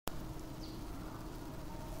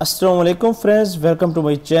अस्सलाम वालेकुम friends, welcome to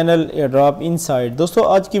my channel airdrop inside. दोस्तों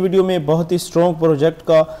आज की वीडियो में बहुत ही स्ट्रॉन्ग प्रोजेक्ट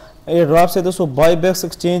का एयरड्रॉप से दोस्तों बाईबैक्स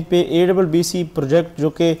एक्सचेंज पे AWBC प्रोजेक्ट, जो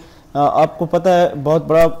कि आपको पता है बहुत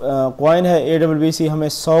बड़ा कॉइन है। AWBC हमें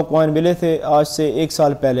 100 कॉइन मिले थे आज से 1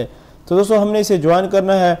 साल पहले। तो दोस्तों हमने इसे ज्वाइन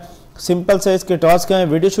करना है। सिंपल से इसके टास्क हैं।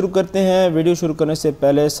 वीडियो शुरू करते हैं। वीडियो शुरू करने से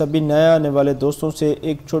पहले सभी नए आने वाले दोस्तों से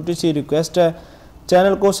एक छोटी सी रिक्वेस्ट है,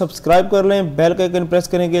 चैनल को सब्सक्राइब कर लें, बेल का आइकन प्रेस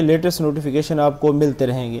करेंगे, लेटेस्ट नोटिफिकेशन आपको मिलते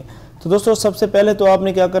रहेंगे। तो दोस्तों सबसे पहले तो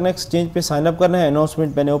आपने क्या करना है, एक्सचेंज पे साइन अप करना है।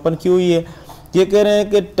 अनाउंसमेंट मैंने ओपन की हुई है। ये कह रहे हैं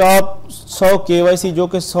कि टॉप 100 KYC, जो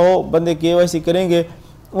कि 100 बंदे KYC करेंगे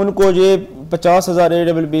उनको ये 50,000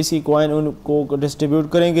 AWBC कॉइन उनको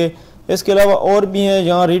डिस्ट्रीब्यूट करेंगे। इसके अलावा और भी हैं।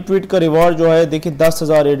 यहाँ रीट्वीट का रिवॉर्ड जो है देखिए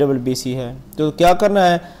 10,000 AWBC है। तो क्या करना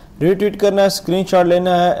है, रीट्वीट करना है, स्क्रीनशॉट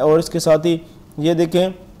लेना है और इसके साथ ही ये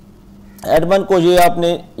देखें एडमन को, ये आपने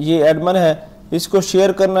ये एडमन है, इसको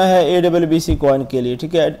शेयर करना है AWBC कॉइन के लिए,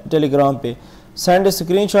 ठीक है। टेलीग्राम पे सेंड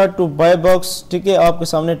स्क्रीनशॉट टू बायबॉक्स, ठीक है, आपके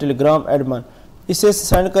सामने टेलीग्राम एडमन, इसे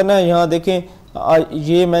सेंड करना है। यहाँ देखें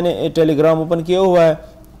ये मैंने टेलीग्राम ओपन किया हुआ है,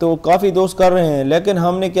 तो काफ़ी दोस्त कर रहे हैं, लेकिन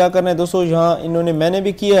हमने क्या करना है दोस्तों, यहाँ इन्होंने मैंने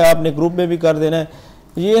भी किया है, आपने ग्रुप में भी कर देना है।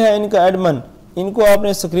 ये है इनका एडमन, इनको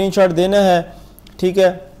आपने स्क्रीनशॉट देना है, ठीक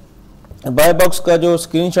है। बायबॉक्स का जो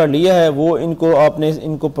स्क्रीनशॉट लिया है वो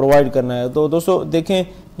इनको प्रोवाइड करना है। तो दोस्तों देखें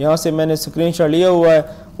यहाँ से मैंने स्क्रीनशॉट लिया हुआ है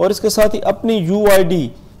और इसके साथ ही अपनी UID,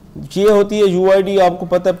 ये होती है UID, आपको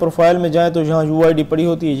पता है प्रोफाइल में जाएं तो यहाँ UID पड़ी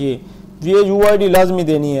होती है, ये UID लाजमी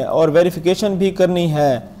देनी है और वेरिफिकेशन भी करनी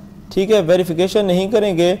है, ठीक है। वेरिफिकेशन नहीं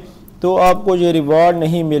करेंगे तो आपको ये रिवार्ड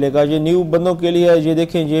नहीं मिलेगा। ये न्यू बंदों के लिए है। ये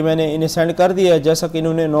देखें ये मैंने इन्हें सेंड कर दिया है जैसा कि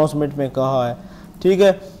इन्होंने अनाउंसमेंट में कहा है, ठीक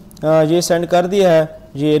है। ये सेंड कर दिया है।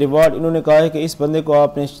 ये रिवार्ड इन्होंने कहा है कि इस बंदे को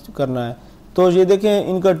आपने करना है। तो ये देखें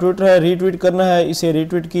इनका ट्विटर है, रीट्वीट करना है, इसे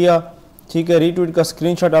रीट्वीट किया, ठीक है। रीट्वीट का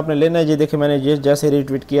स्क्रीनशॉट आपने लेना है। ये देखें मैंने ये जैसे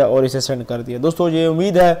रीट्वीट किया और इसे सेंड कर दिया। दोस्तों ये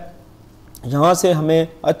उम्मीद है यहाँ से हमें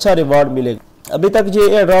अच्छा रिवार्ड मिलेगा। अभी तक ये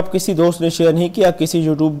एयरड्रॉप किसी दोस्त ने शेयर नहीं किया, किसी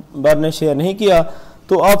यूट्यूबर ने शेयर नहीं किया,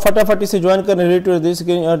 तो आप फटाफट इसे ज्वाइन करें।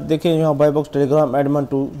 रीट्वीट देखें यहाँ बायबॉक्स टेलीग्राम एडमन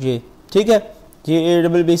टू ये, ठीक है। ये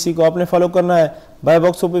AWBC को आपने फॉलो करना है,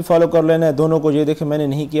 बायबॉक्स को भी फॉलो कर लेना है, दोनों को। ये देखें मैंने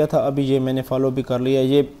नहीं किया था, अभी ये मैंने फॉलो भी कर लिया।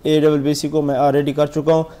 ये AWBC को मैं ऑलरेडी कर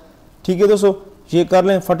चुका हूँ, ठीक है दोस्तों। ये कर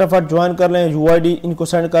लें, फटाफट ज्वाइन कर लें, UID इनको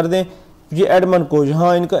सेंड कर दें। ये एडमन को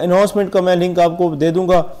यहाँ इनका अनाउंसमेंट का मैं लिंक आपको दे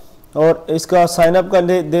दूँगा और इसका साइनअप का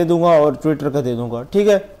दे दूँगा और ट्विटर का दे दूँगा, ठीक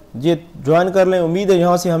है। ये ज्वाइन कर लें। उम्मीद है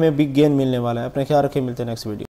यहाँ से हमें बिग गेन मिलने वाला है। अपने ख्याल रखें, मिलते हैं नेक्स्ट वीडियो।